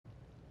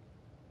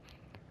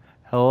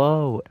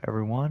Hello,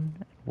 everyone,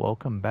 and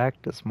welcome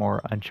back to some more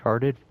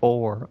Uncharted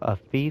 4: A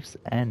Thief's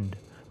End,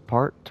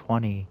 Part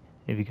 20.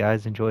 If you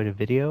guys enjoyed the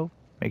video,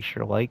 make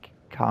sure to like,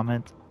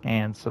 comment,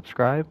 and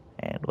subscribe,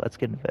 and let's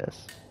get into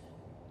this.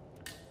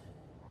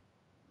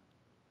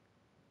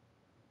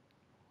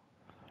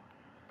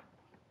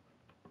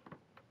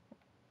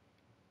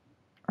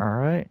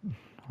 Alright,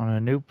 on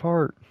a new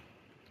part.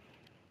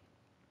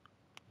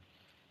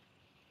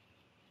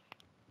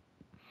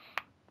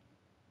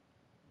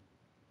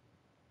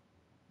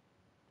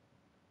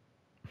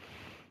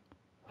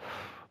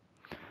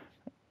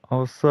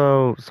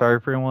 Also,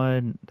 sorry for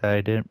anyone that I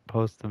didn't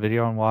post the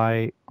video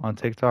on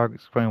TikTok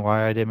explaining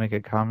why I didn't make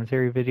a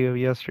commentary video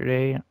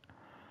yesterday.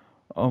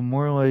 I'll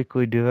more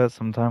likely do that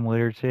sometime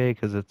later today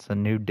because it's a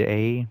new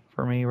day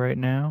for me right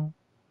now.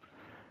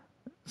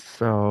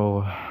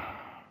 So,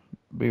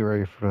 be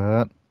ready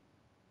for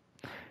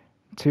that.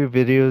 Two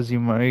videos you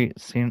might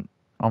see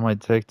on my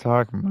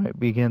TikTok might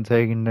be getting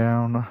taken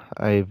down.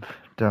 I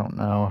don't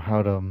know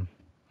how to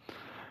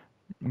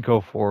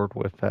go forward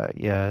with that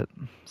yet.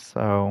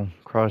 So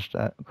cross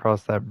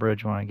that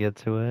bridge when I get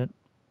to it.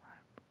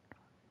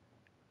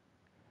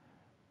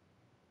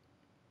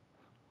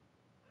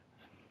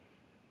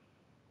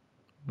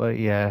 But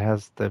yeah, it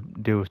has to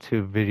do with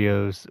two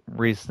videos,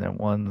 recent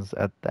ones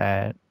at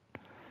that.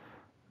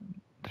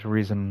 The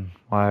reason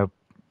why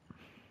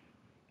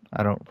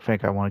I don't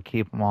think I want to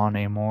keep them on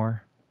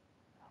anymore.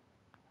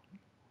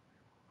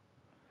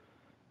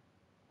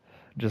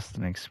 Just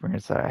an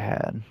experience that I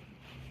had.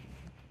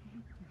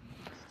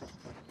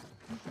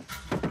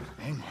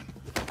 Hang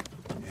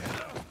on.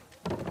 Yeah.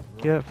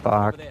 Get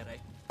fucked. There,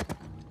 right?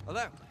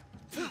 Hello.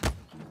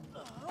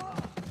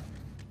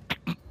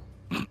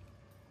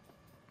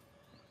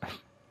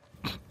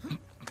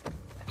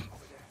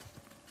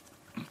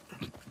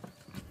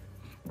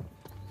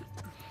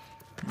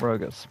 Bro, I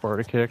got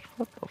Sparta kicked.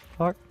 What the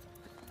fuck?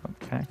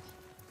 Okay.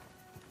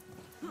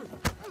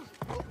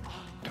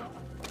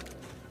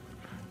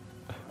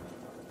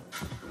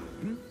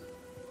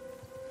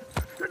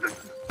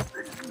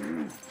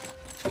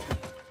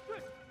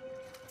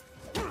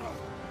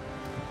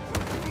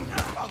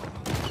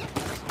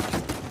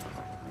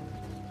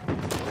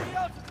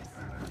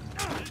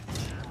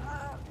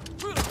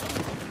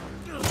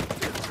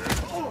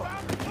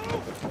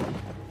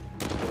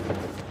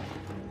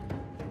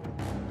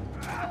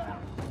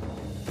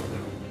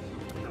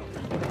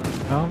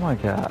 Oh my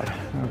god.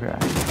 Okay.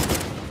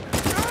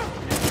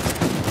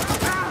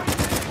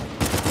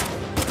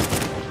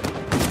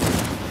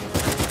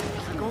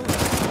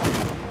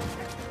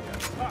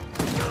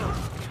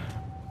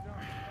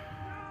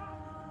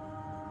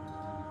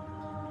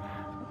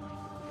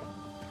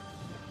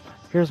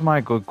 Here's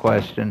my good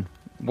question.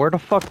 Where the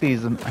fuck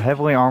these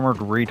heavily armored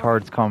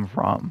retards come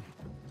from?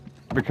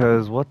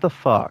 Because what the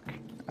fuck?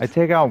 I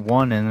take out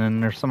one and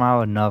then there's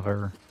somehow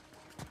another.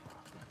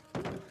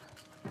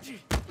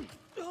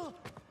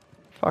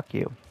 Fuck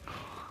you.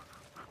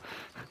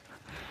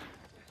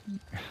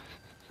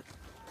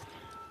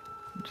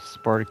 Just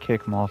Sparta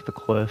kick him off the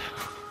cliff.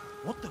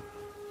 What the?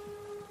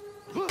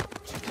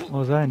 What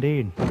was that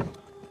indeed?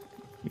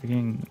 You're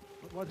getting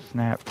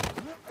snapped.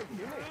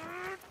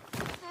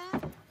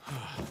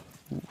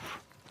 Oof.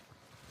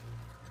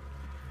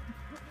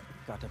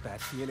 Got a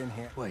bad feeling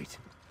here. Wait.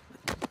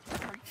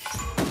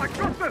 I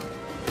got them!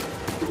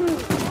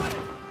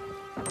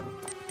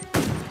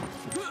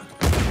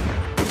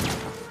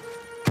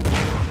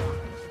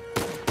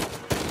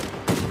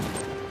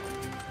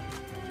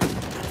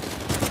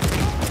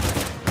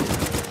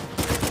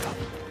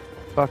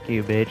 Fuck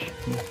you, bitch.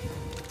 We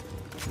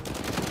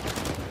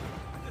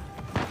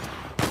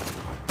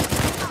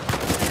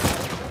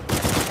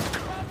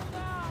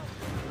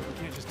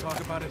can't just talk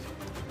about it.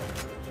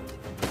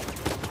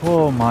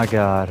 Oh my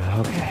god,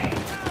 okay.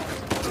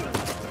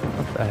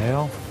 What the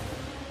hell?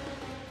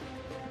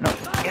 No,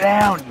 get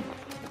down, you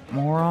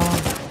moron.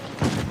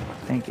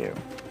 Thank you.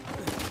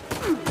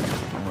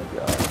 Oh my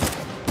god.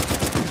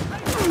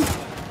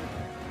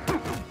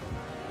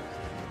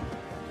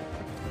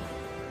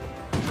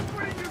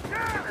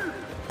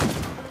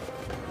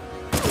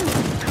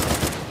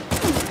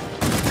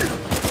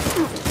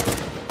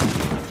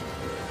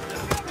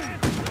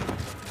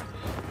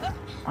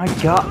 My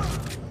god.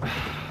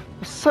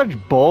 Such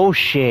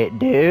bullshit,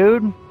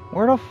 dude.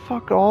 Where the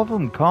fuck all of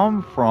them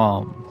come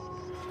from?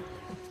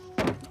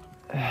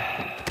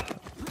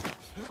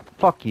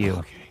 Fuck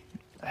you.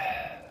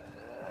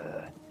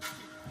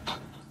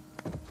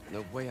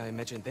 No way I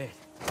imagined that.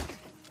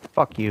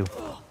 Fuck you.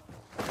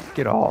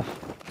 Get off.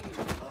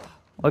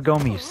 Let go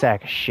of me, you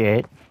sack of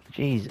shit.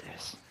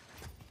 Jesus.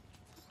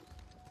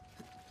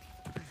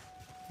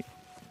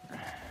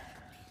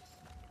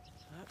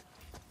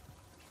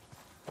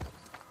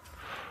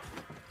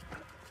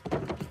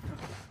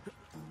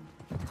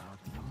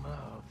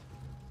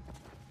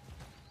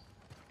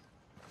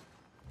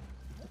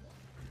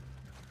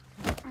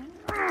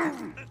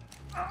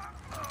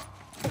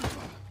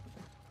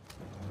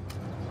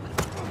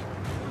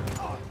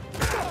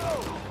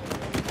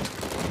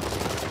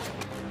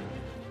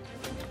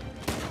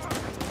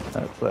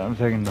 That's I'm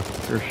taking the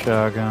first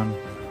shotgun.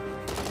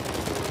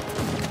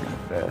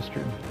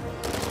 Bastard.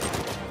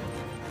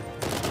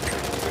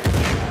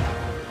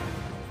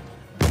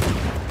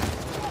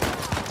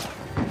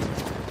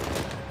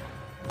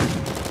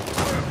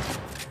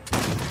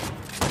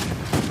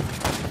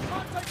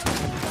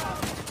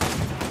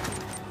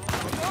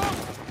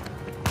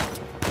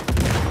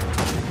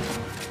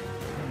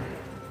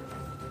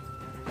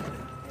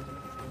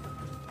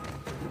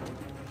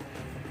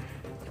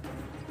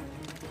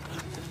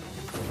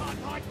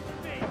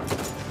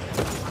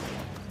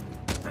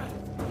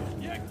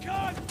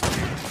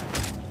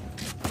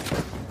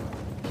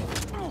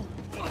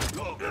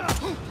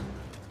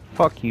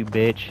 Fuck you,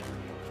 bitch.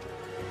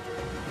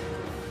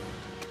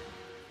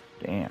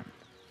 Damn.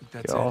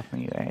 That's Get it. off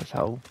me, you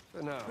asshole.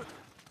 For now.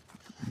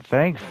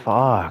 Thank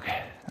fuck.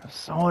 That's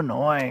so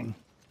annoying.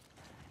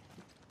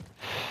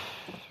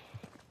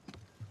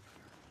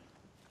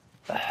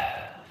 Thank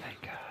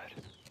God.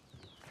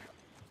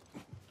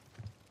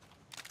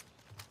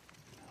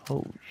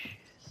 Oh shit.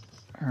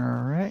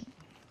 Alright.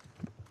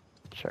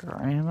 Check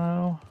our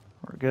ammo.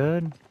 We're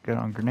good. Good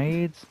on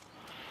grenades.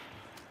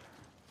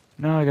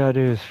 Now all I gotta do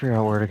is figure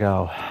out where to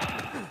go.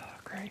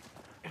 Great.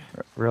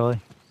 Really?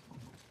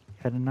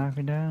 Had to knock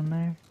me down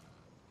there?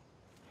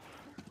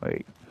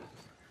 Wait.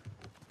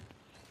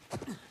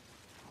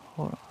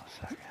 Hold on a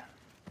second.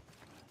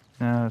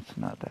 No, it's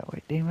not that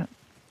way. Damn it.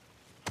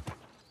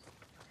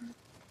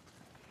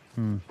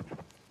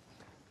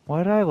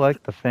 Why do I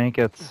like to think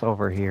it's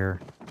over here?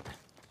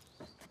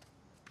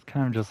 It's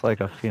kind of just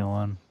like a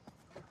feeling.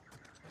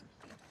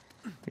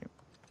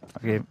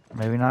 Okay,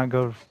 maybe not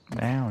go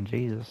down,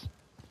 Jesus.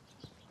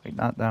 Like,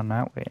 not down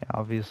that way,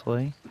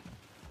 obviously.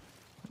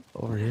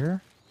 Over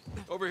here?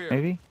 Over here.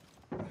 Maybe?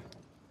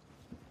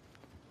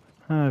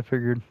 I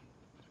figured.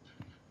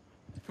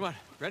 Come on,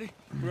 ready?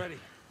 Ready.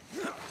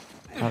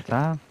 About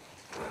time.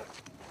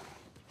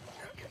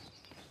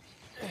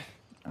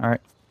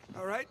 Alright,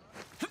 All right.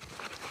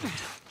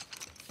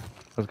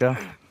 let's go.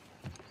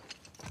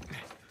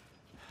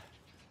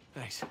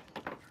 Thanks.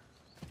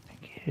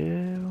 Thank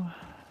you.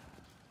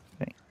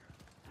 Thank.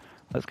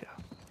 Let's go.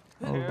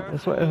 Oh, Careful.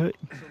 this way.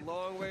 It's a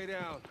long way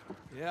down.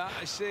 Yeah,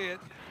 I see it.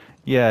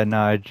 Yeah, no,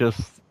 I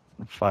just,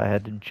 if I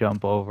had to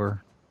jump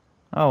over.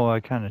 Oh, I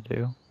kind of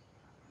do.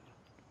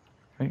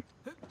 Wait.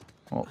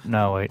 Well,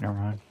 no, wait, never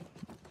mind.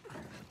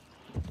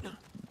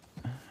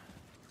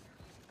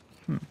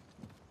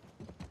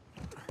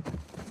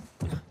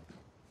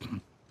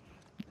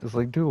 It's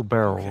like do a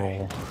barrel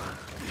roll.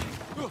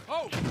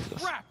 Oh,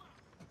 crap!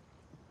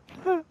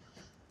 Whew.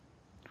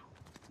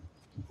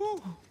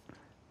 Well,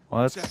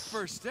 What's that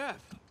first step?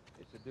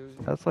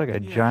 that's like a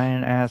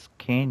giant ass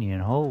canyon.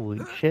 Holy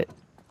shit.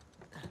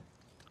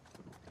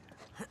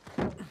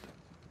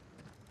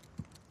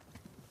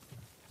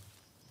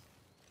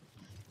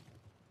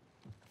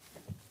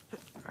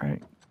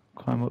 Alright,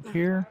 climb up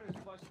here.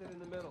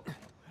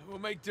 We'll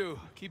make do.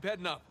 Keep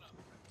heading up.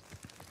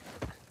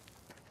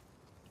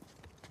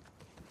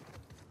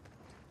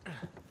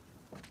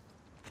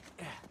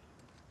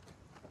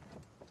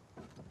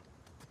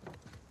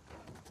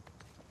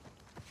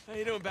 How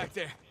you doing back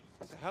there?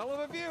 It's a hell of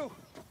a view.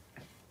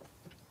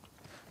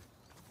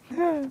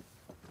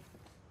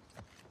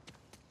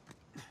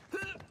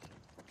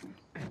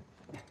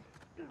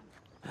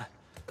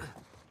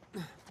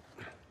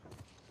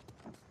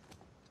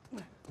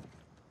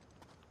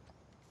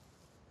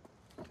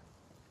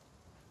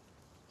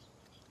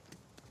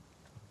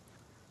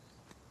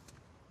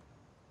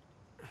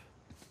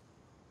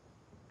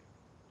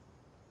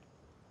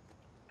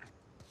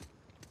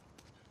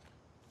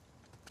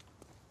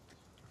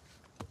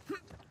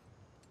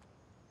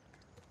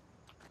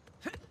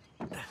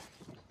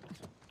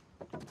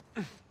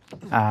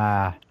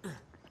 Ah.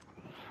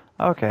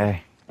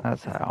 Okay,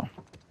 that's how.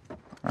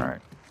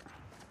 Alright.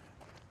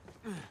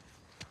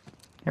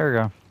 Here we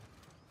go.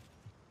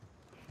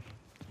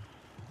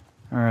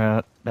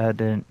 Alright, that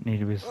didn't need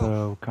to be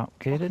so Talk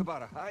complicated.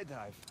 about a high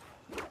dive.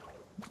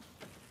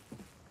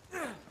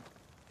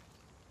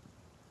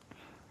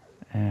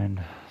 And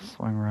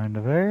swing right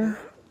into there.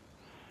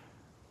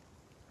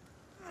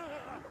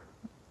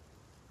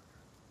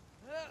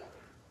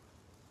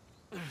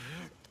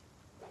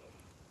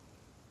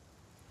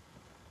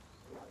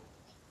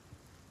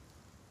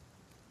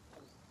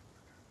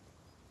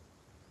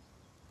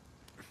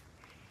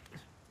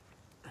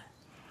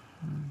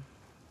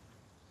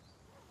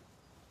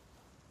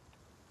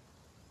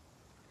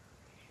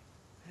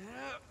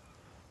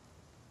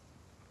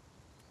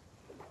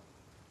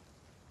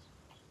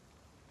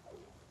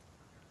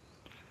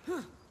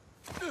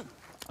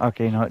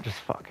 Okay, you know what? Just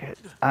fuck it.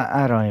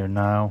 I don't even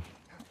know.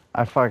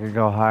 I could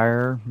go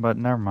higher, but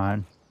never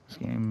mind. This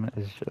game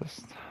is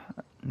just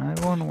not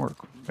going to work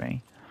with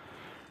me.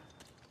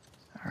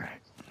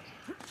 Alright.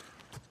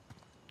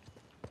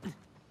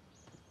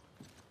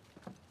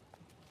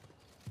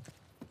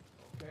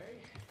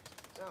 Okay.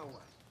 Now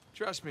what?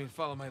 Trust me and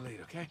follow my lead,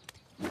 okay?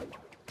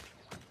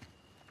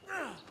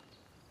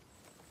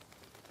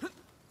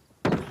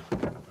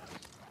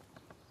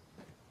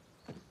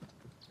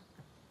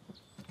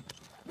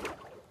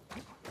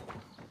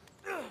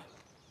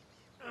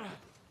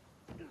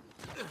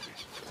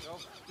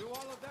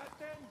 that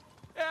then?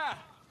 Yeah,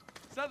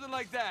 something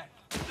like that.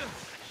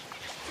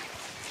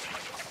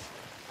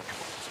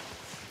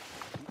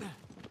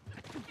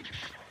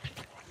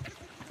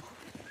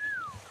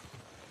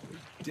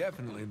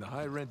 Definitely in the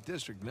high-rent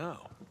district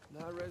now.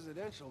 Not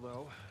residential,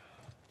 though.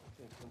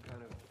 Think some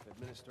kind of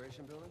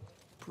administration building?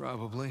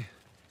 Probably.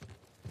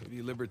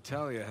 Maybe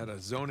Libertalia had a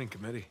zoning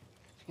committee.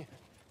 Maybe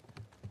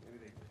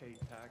they pay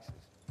taxes.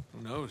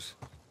 Who knows?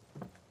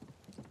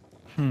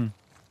 Hmm.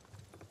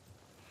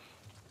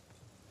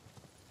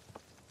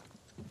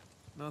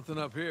 Nothing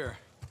up here.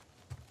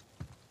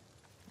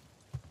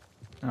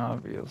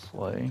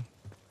 Obviously.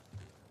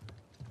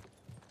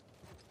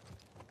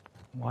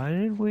 Why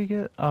did we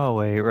get... Oh,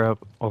 wait, we're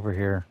up over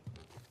here.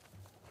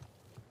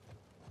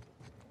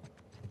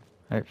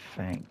 I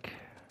think.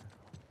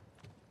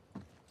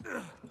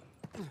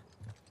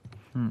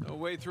 No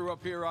way through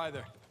up here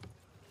either.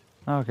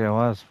 Okay, well,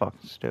 that's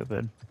fucking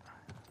stupid.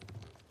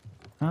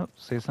 Oh,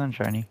 see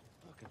sunshiny.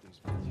 Look at these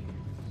materials.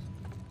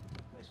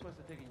 This must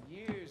have taken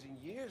years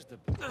and years to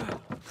build.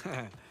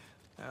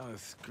 Now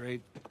with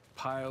great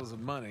piles of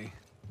money.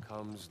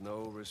 Comes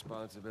no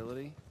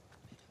responsibility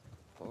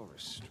or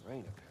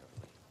restraint, apparently.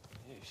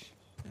 Yeesh.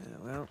 Yeah,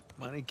 well,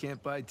 money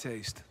can't buy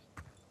taste.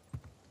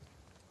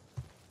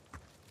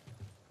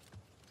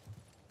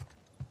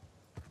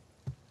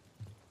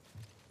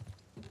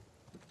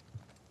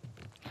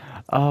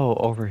 Oh,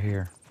 over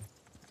here.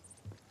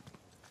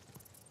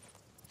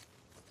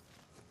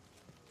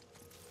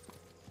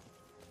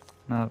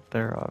 Not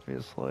there,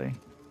 obviously.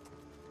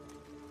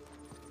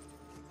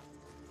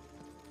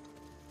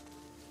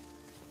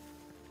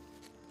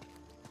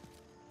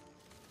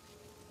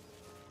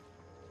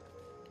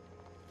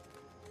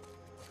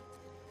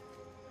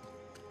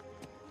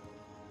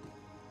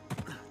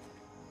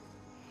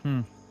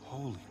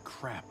 Holy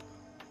crap.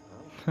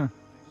 Well, see our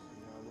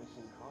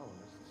missing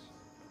colonists.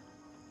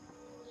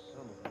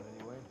 Some of them,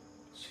 anyway.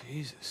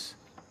 Jesus.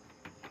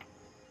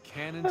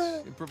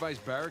 Cannons?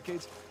 Improvised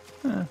barricades?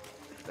 What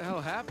the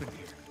hell happened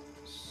here?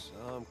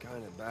 Some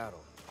kind of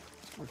battle.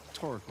 It's a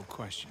rhetorical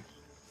question.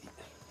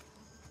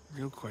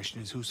 Real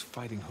question is who's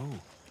fighting who?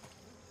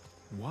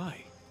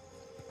 Why?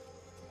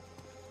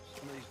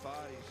 Some of these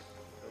bodies,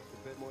 dressed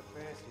a bit more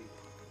fancy,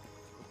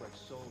 look like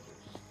soldiers.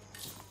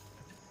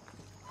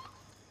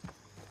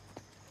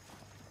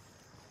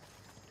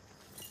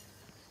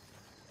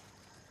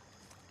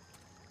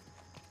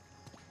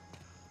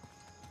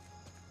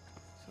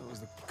 So it was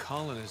the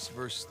colonists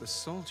versus the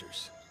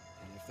soldiers.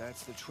 And if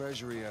that's the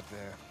treasury up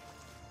there,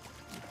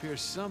 It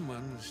appears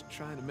someone was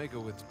trying to make a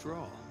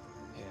withdrawal,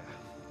 yeah,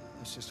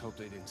 let's just hope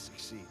they didn't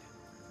succeed.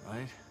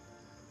 right?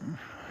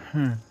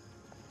 You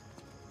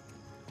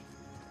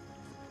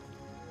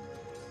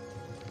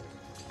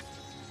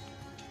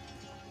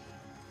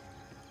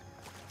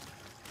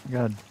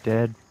got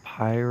dead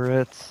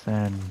pirates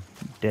and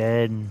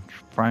dead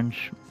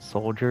French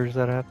soldiers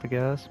that I have to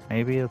guess.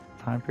 Maybe a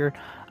time period.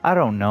 I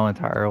don't know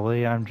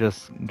entirely. I'm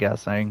just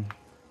guessing.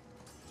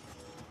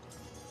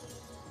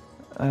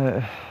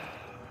 I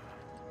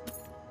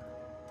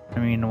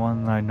mean, the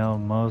one I know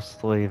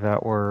mostly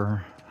that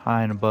were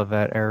high and above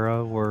that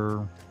era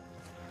were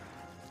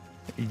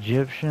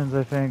Egyptians,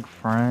 I think,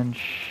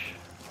 French,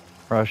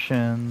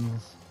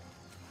 Russians,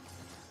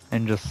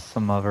 and just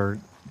some other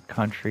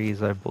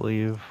countries, I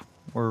believe,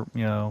 were,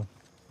 you know,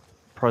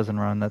 present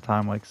around that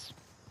time, like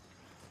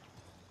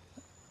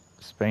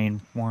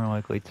Spain, more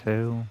likely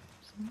too.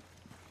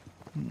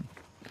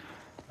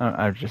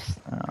 I just,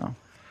 I don't know.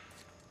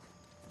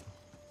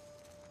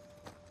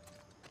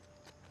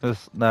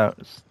 That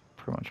was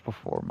pretty much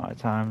before my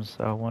time,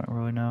 so I wouldn't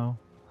really know.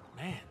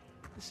 Man,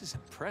 this is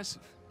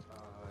impressive.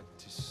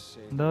 To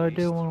say the Though I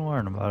do least. want to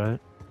learn about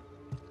it.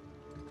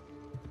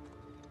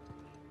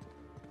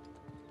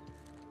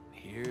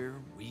 Here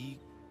we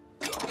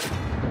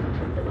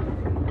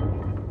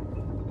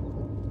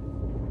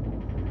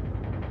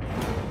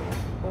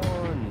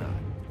Or not.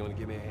 You gonna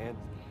give me a hand?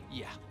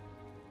 Yeah.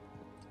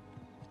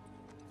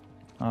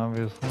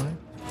 Obviously.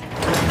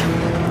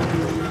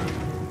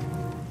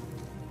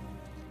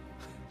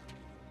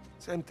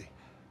 It's empty.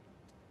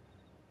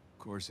 Of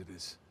course it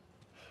is.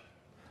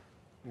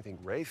 You think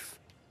Rafe?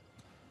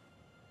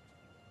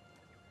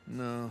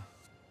 No.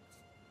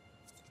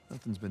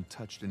 Nothing's been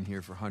touched in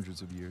here for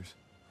hundreds of years.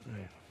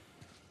 Right.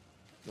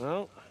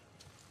 Well,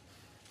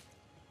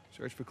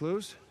 search for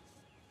clues?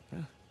 Yeah.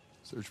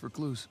 Search for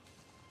clues.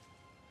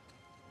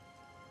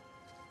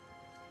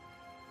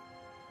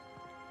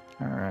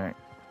 Alright.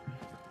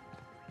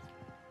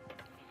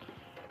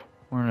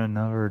 We're in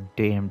another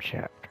damn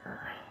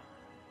chapter.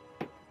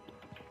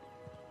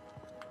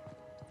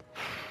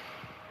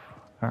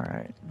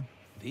 Alright.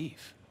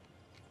 Thief.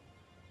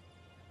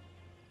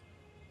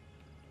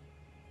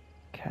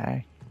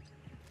 Okay.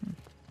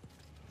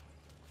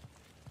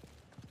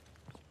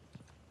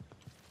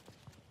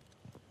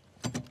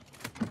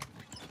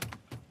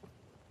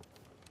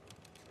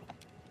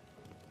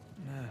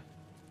 Nah.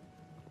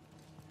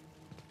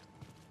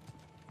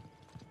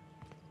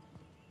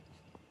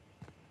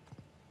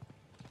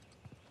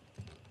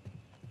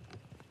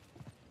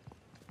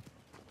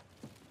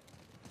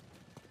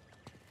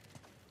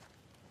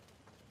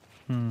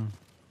 Hmm.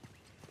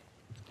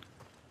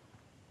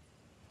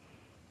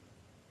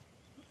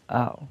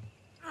 Oh.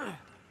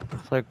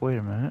 It's like, wait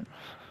a minute.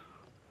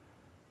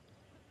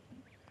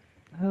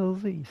 The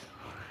hell's these?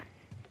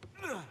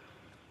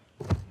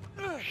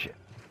 Shit.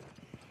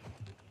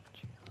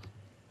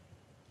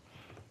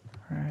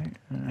 Alright,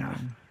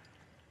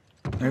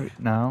 maybe,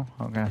 no?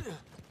 Okay.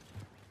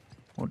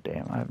 Well,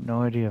 damn, I have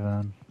no idea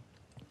then.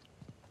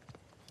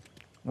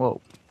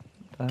 Whoa.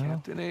 The hell?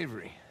 Captain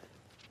Avery.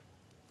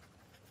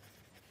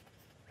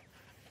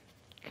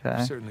 Okay.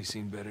 I've certainly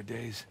seen better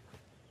days.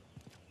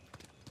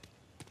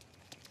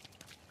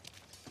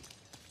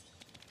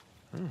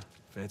 Huh,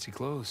 fancy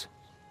clothes.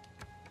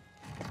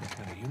 What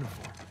kind of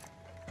uniform?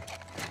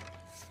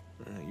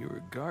 You were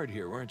a guard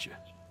here, weren't you?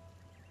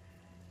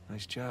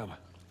 Nice job.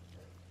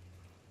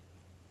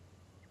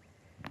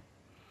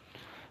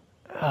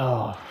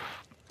 Oh.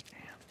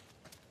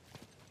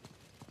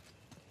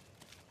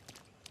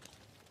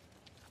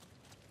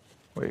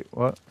 Wait,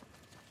 what?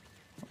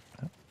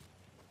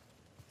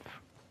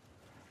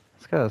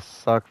 It's gotta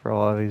suck for a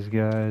lot of these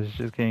guys,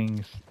 just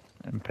getting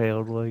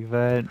impaled like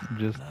that.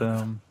 Just,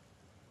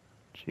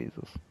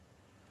 Jesus.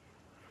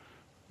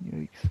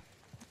 Yikes.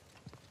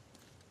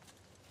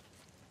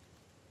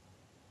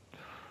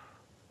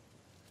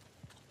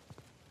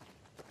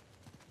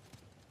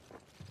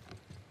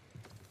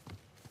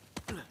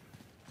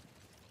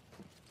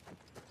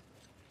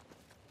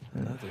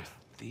 Another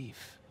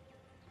thief.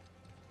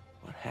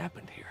 What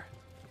happened here?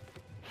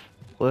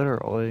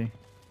 Literally.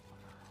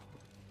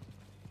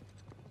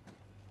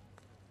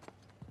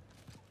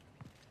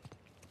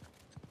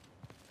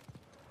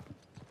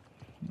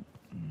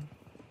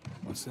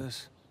 What's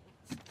this?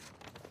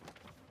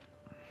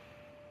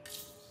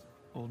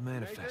 Old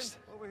manifest.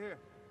 Nathan, over here.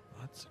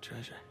 What's the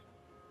treasure?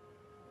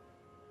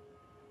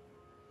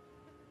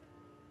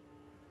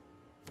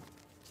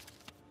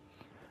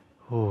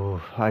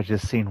 Ooh, I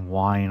just seen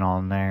wine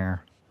on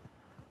there.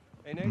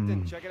 Hey,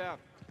 Nathan, check it out.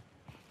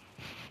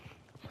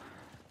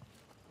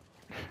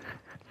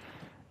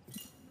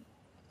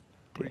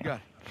 What do you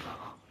got?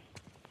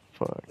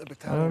 Fuck. The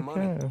battalion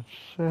money. Okay,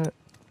 shit.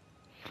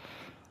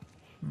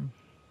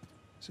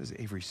 It says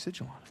Avery's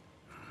sigil on it.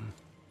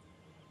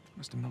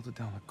 Must have melted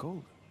down the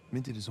gold.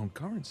 Minted his own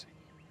currency.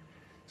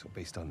 So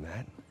based on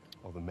that,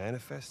 all the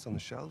manifests on the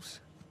shelves,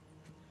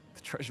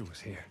 the treasure was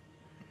here.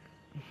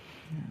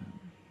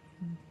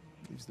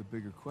 Leaves the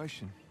bigger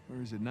question.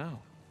 Where is it now?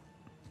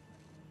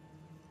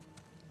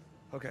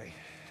 Okay,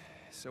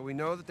 so we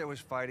know that there was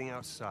fighting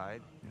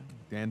outside.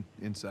 Yeah. And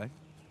inside?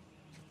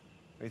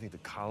 Do you think the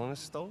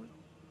colonists stole it?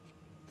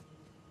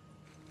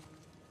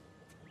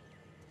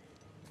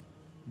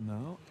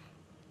 No.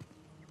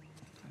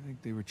 I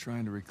think they were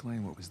trying to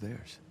reclaim what was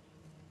theirs.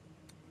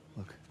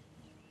 Look.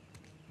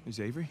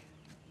 There's Avery.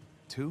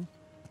 2.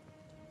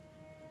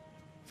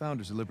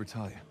 Founders of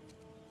Libertalia.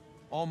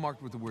 All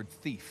marked with the word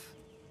thief.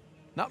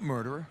 Not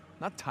murderer,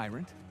 not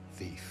tyrant.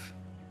 Thief.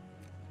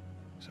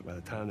 So by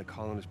the time the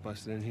colonists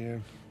busted in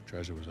here,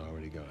 treasure was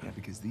already gone. Yeah,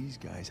 because these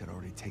guys had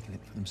already taken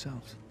it for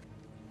themselves.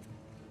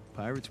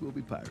 Pirates will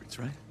be pirates,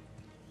 right?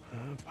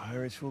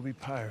 Pirates will be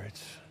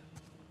pirates.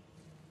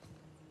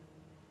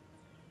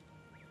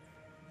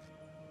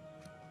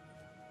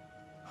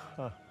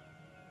 Huh.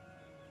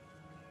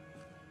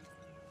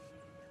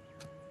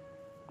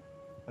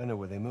 I know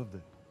where they moved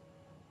it.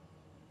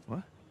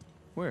 What?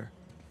 Where?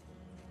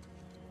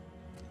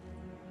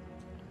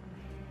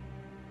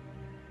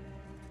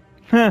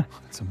 Huh.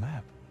 It's a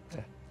map.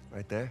 Yeah,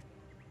 right there.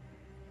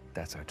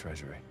 That's our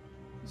treasury.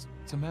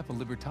 It's a map of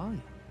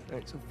Libertalia.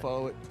 Right, so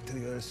follow it to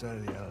the other side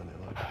of the island.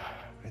 Look,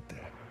 right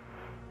there.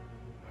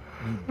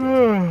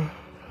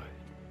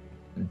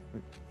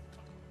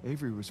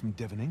 Avery was from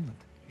Devon, England.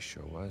 He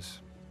sure was.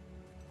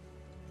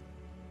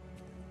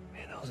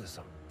 Man, those are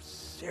some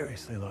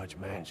seriously large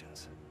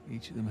mansions.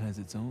 Each of them has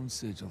its own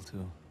sigil,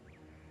 too.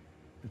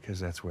 Because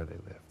that's where they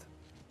lived.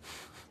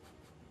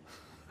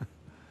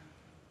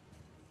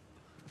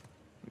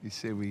 You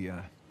say we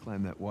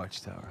climb that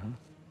watchtower, huh?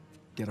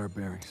 Get our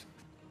bearings.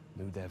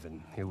 New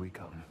Devon, here we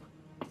come.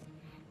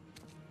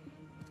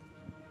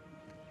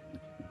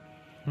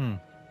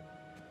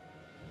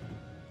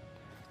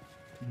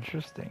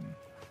 Interesting.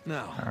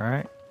 Now,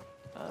 Alright.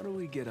 how do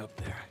we get up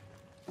there?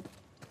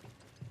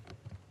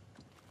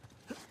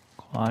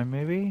 Climb,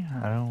 maybe?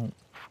 I don't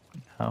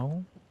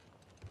know.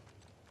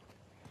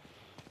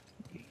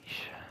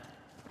 Yeesh.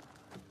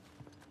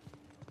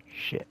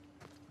 Shit.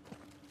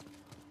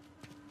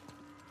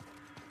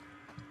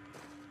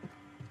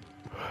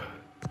 I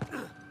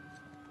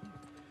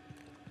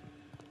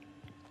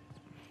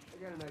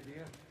got an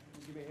idea.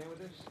 Can you give me a hand with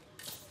this?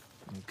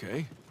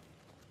 Okay.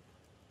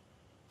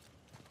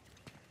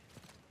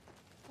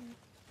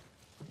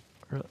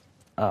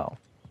 Oh.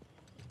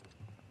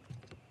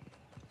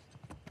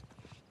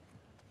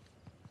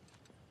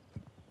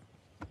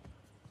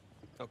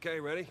 Okay,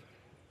 ready?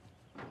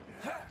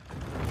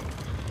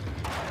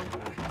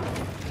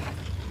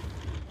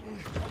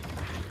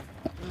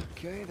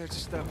 Okay, that's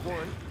step 1.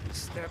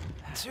 Step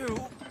 2.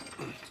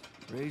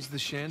 Raise the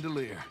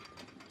chandelier.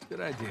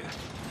 Good idea.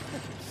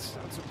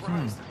 Sound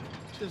surprised.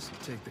 Just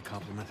take the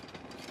compliment.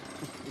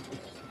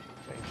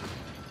 Thank you.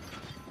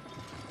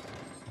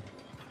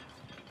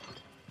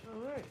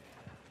 All right.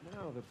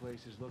 Now the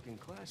place is looking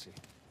classy.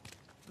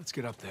 Let's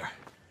get up there.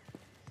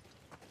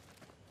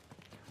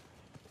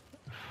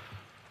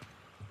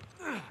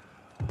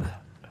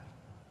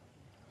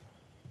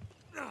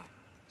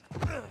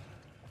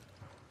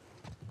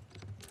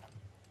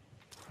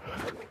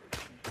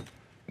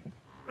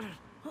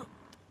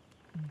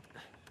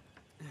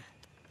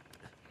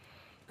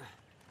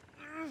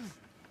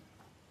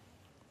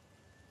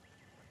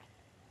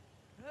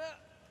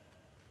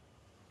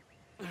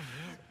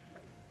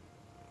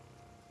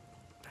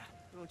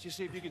 Why don't you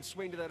see if you can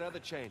swing to that other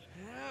chain?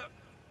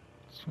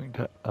 Swing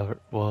to other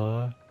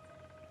what?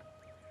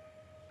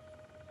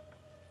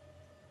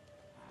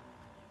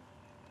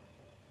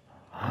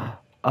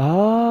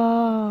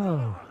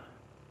 Oh.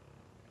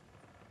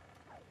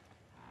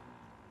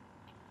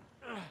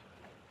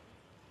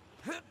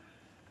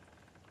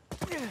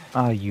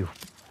 Ah, you.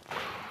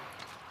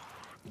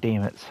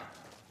 Damn it.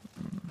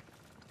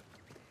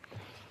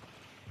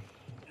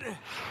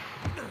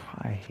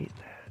 I hate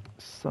that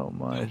so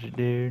much,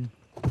 dude.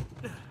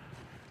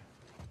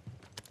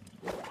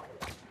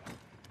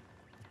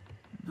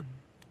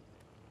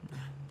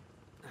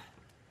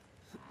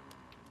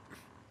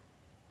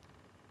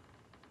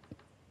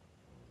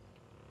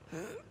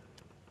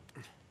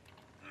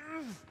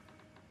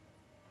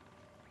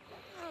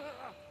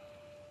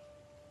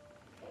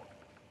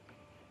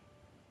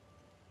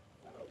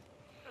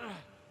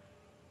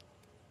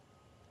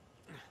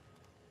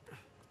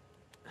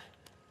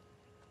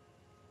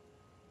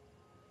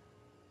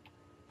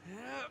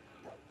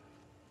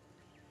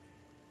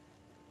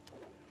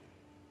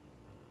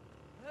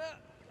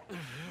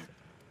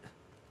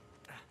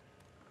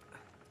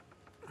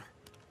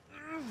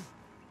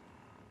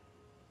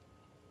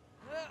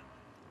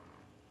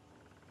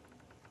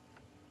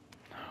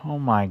 Oh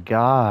my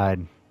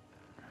god.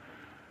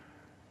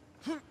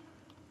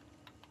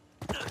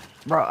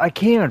 Bro, I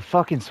can't even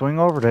fucking swing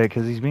over to it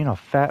because he's being a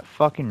fat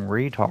fucking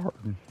retard.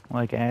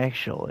 Like,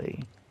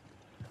 actually.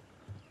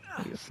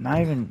 It's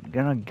not even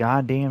gonna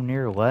goddamn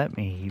near let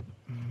me.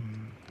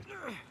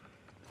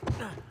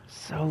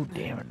 So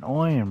damn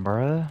annoying,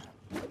 bruh.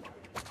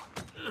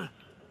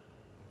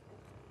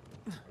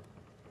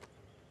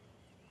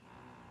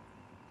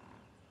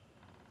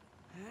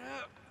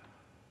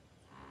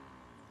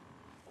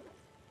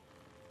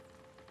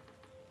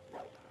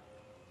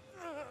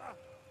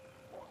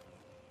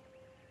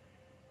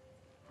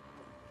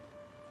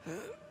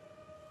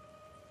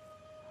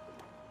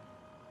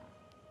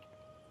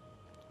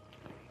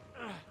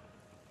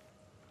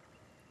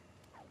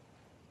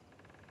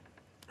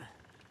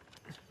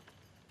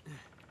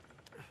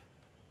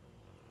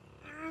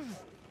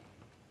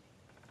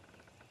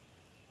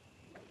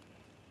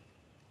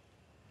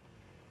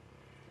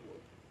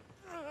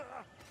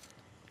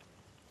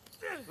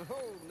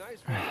 Oh, nice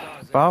one,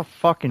 Tarzan. About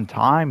fucking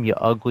time, you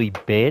ugly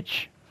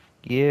bitch.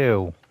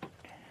 You.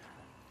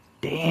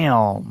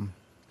 Damn.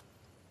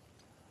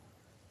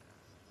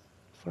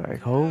 It's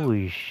like,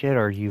 holy shit,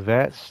 are you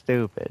that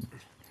stupid?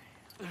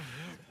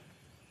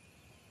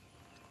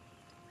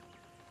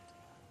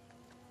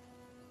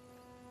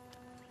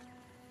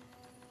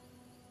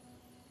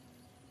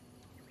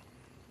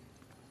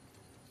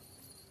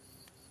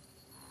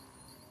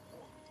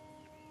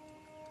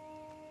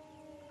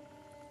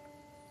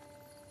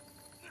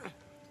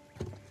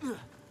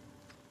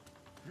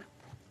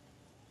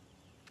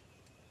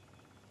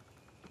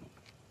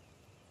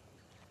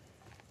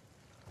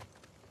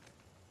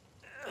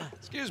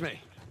 Excuse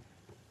me.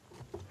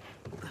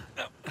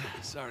 Oh,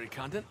 sorry,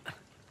 Condon.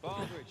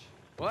 Baldridge,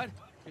 What?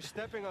 you're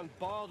stepping on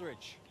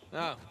Baldridge.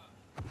 Oh,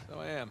 so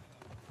I am.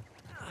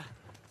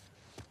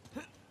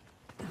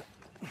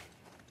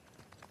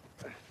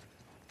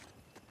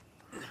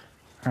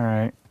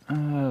 Alright.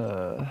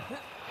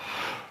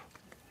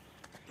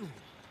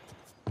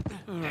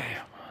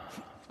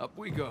 Up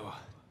we go.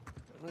 I'm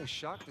really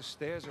shocked the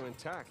stairs are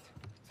intact.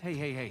 Hey,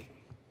 hey, hey.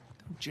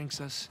 Don't jinx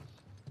us.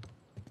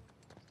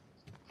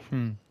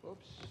 Hmm.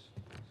 Oops.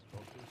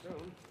 Spoke too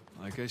soon.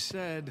 Like I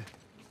said.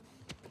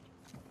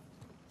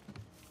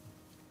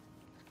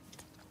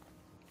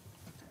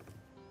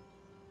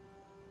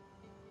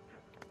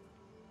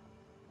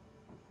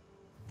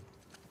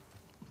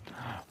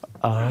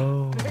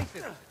 Oh.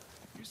 Nathan,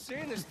 you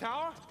seeing this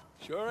tower?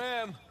 Sure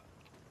am.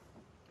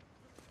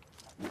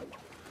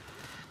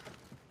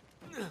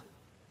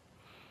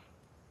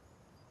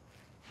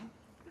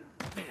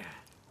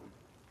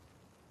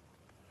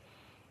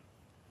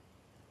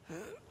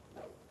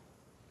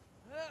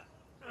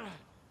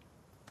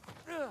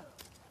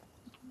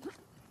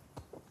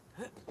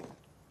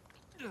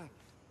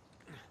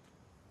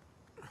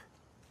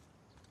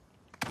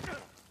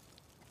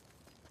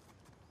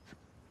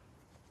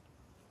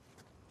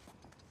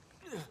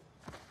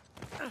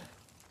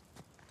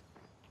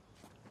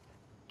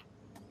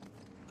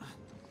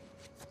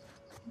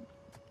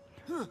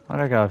 What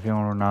I got a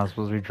feeling we're not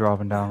supposed to be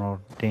dropping down all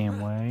damn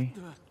way.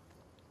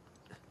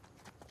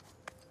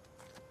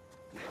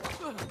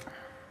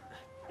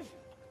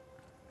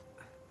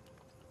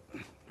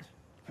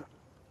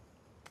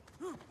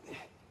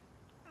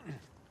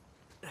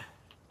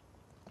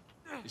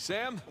 You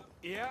Sam?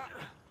 Yeah.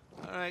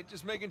 All right,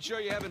 just making sure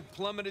you haven't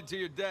plummeted to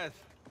your death.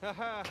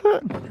 Haha.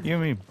 You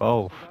and me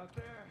both. Out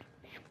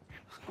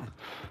there.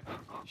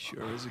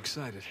 Sure is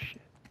excited.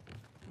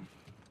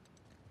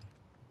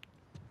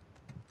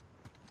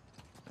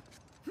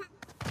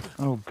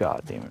 Oh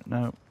god damn it,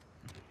 no.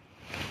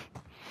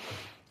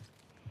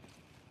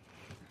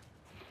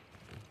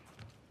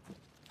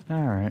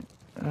 Alright.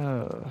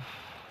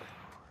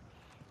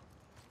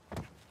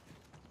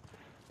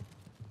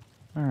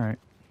 Alright.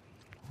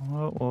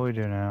 What will we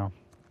do now?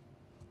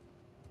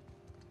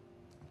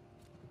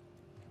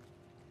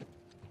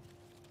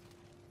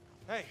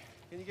 Hey,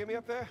 can you get me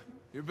up there?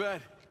 You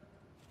bet.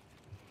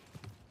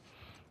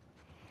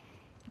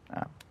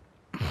 Oh.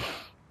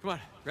 Come on,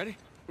 ready?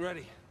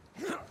 Ready.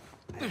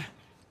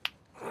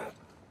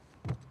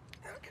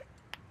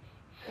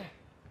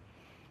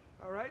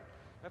 All right,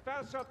 I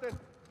found something.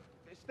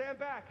 Stand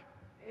back.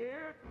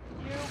 Here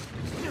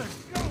you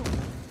go.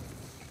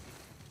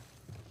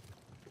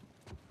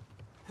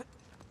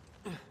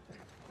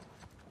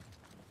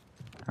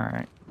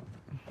 Alright.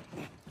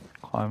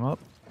 Climb up.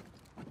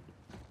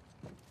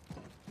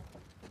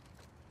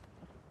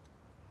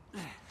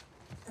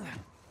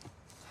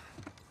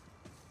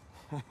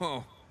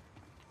 Oh.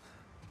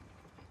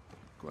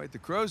 Quite the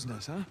crow's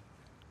nest, huh?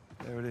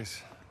 There it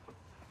is.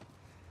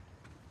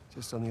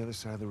 Just on the other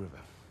side of the river.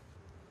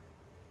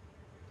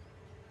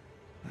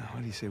 Now,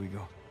 what do you say we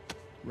go?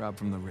 Rob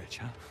from the rich,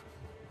 huh?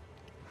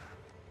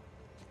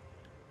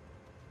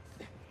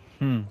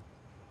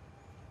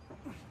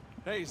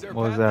 Hey, is there a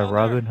Was path that down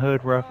Robin there?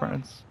 Hood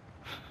reference?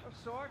 Of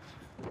sorts.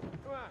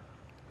 Come on.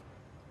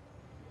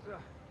 So,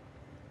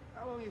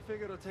 how long you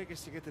figure it'll take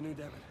us to get the new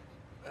debit?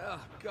 Well,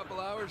 a couple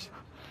hours.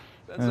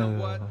 Depends on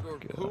what Oh, or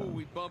who God.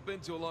 we bump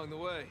into along the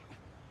way.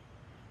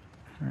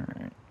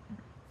 Alright.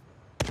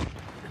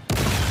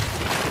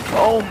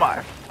 Oh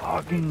my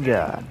fucking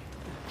god.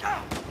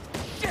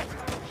 Shit!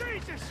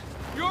 Jesus!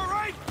 You all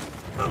right?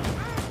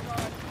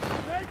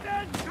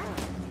 Nathan!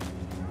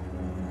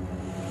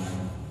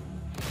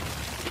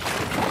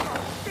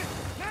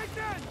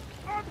 Nathan!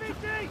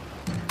 RPG!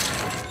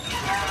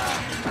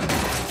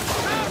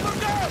 Sam,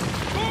 look out!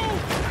 Move!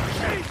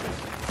 Jesus!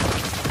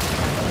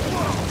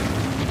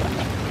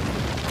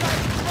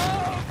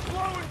 Oh,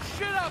 blowing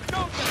shit up,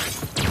 don't they?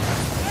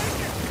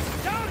 Nathan!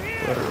 Down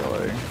here!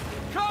 Literally.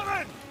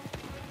 Coming!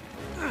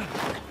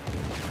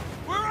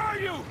 Where are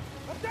you?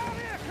 I'm down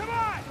here! Come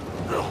on!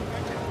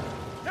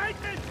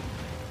 Nathan!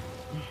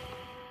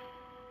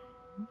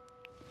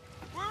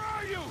 Where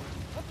are you?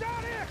 I'm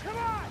down here! Come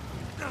on!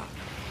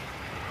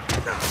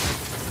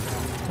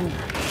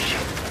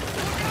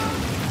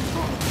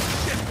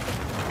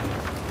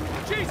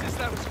 Jesus,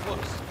 that was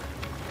close.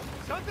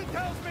 Something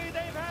tells me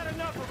they've had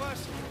enough of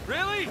us.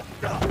 Really?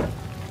 No!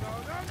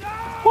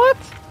 What?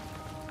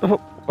 Oh,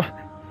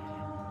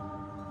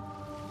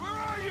 Where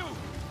are you?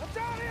 I'm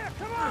down here!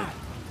 Come on!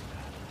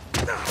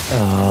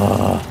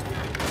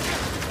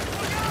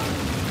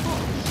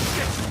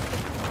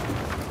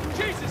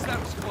 Jesus, that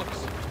was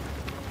close.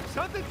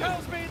 Something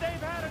tells me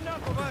they've had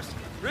enough of us.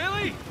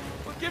 Really?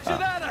 What gives you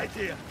that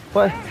idea?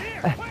 what? Down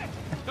here! Quick!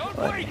 Don't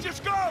wait,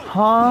 just go!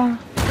 Huh?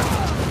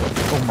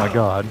 Oh my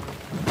god.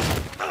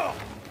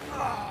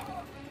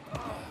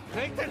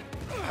 Nathan!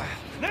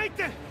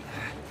 Nathan!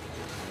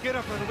 Get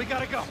up, little. We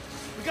gotta go.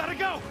 We gotta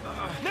go.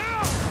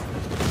 Now!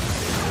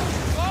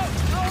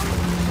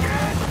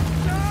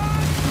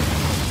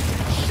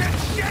 Shit!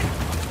 Shit!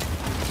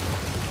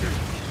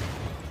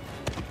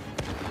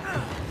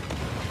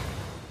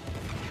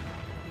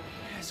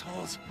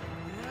 Assholes.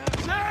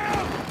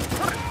 Sam!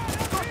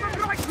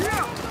 Right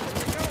here!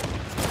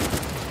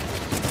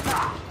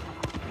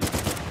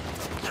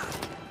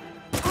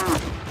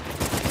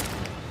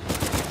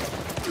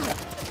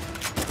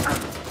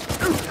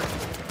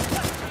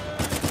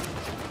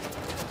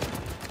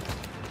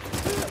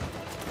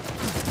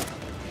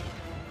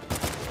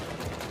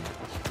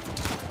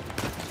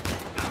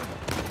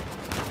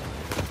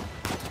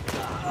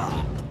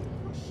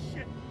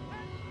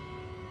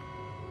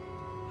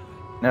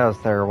 That was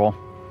terrible.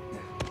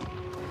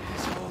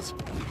 Assholes.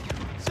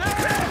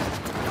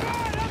 Come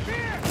on, up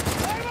here!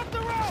 Climb up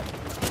the rope!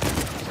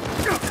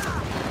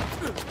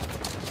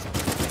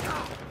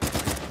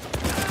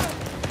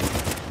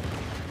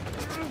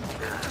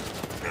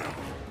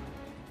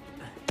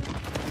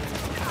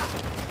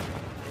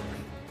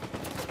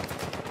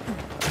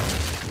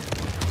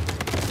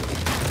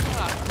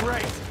 Ah,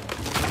 great.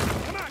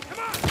 Come on, come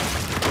on!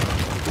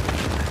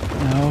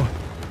 No.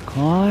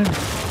 Come on. Don't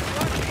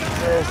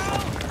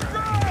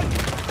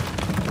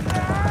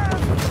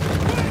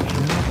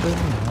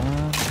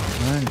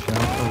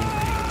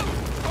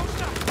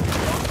stop!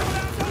 Don't slow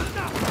down! Don't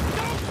stop!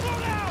 Don't slow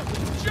down!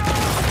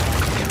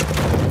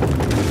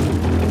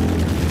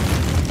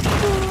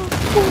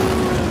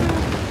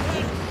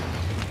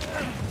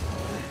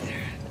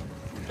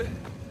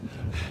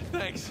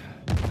 Thanks.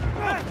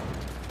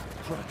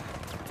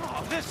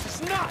 Oh, this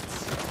is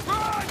nuts!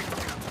 Run!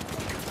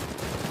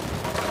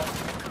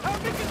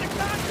 Help me get the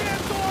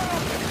goddamn door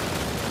open!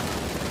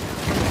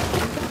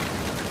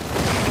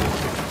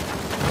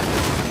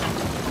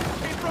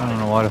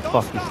 why the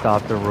fuck he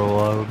stopped the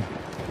reload.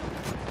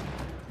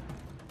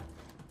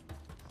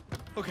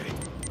 Okay.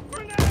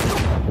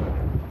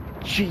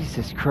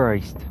 Jesus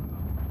Christ.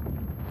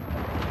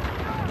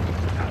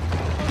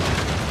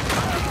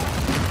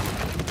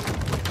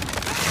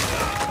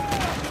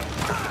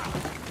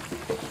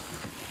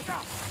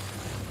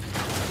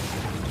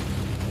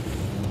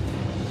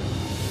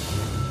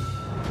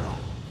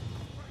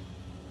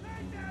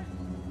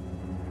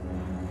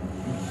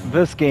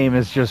 This game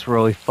is just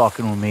really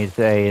fucking with me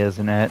today,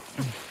 isn't it?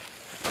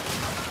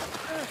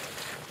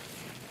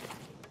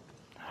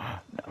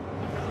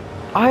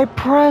 I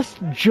pressed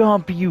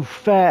jump, you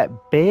fat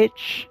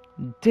bitch.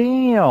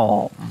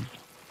 Damn.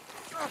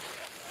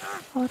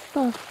 What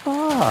the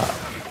fuck?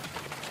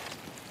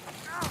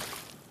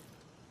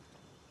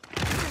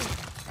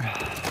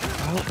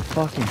 About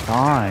fucking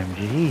time,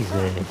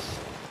 Jesus.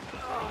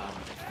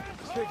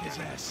 Kick his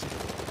ass.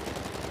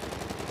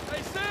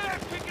 Hey, Sam,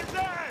 kick his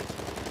ass!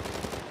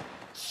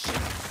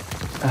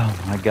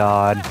 Oh my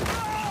god.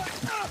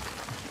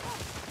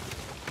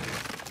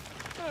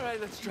 All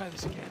right, let's try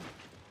this again.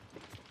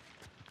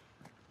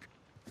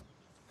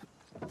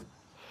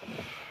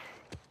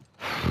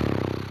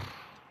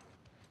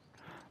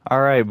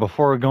 Alright,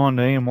 before we go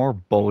into any more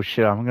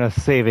bullshit, I'm gonna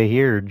save it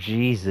here.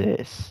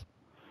 Jesus.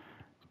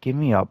 Give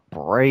me a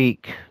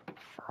break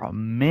for a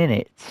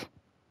minute.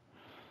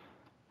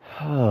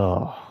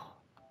 Oh.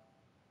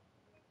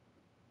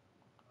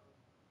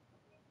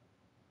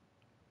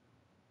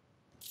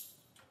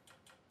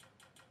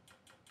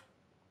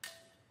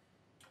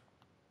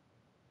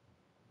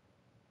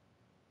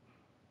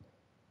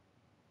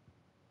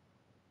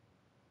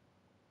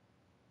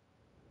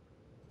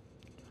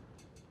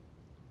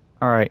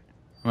 Alright,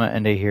 I'm gonna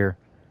end it here.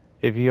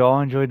 If you all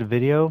enjoyed the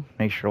video,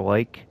 make sure to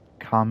like,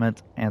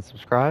 comment, and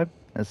subscribe.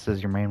 This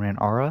is your main man,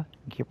 Aura.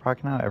 Keep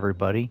rocking out,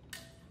 everybody.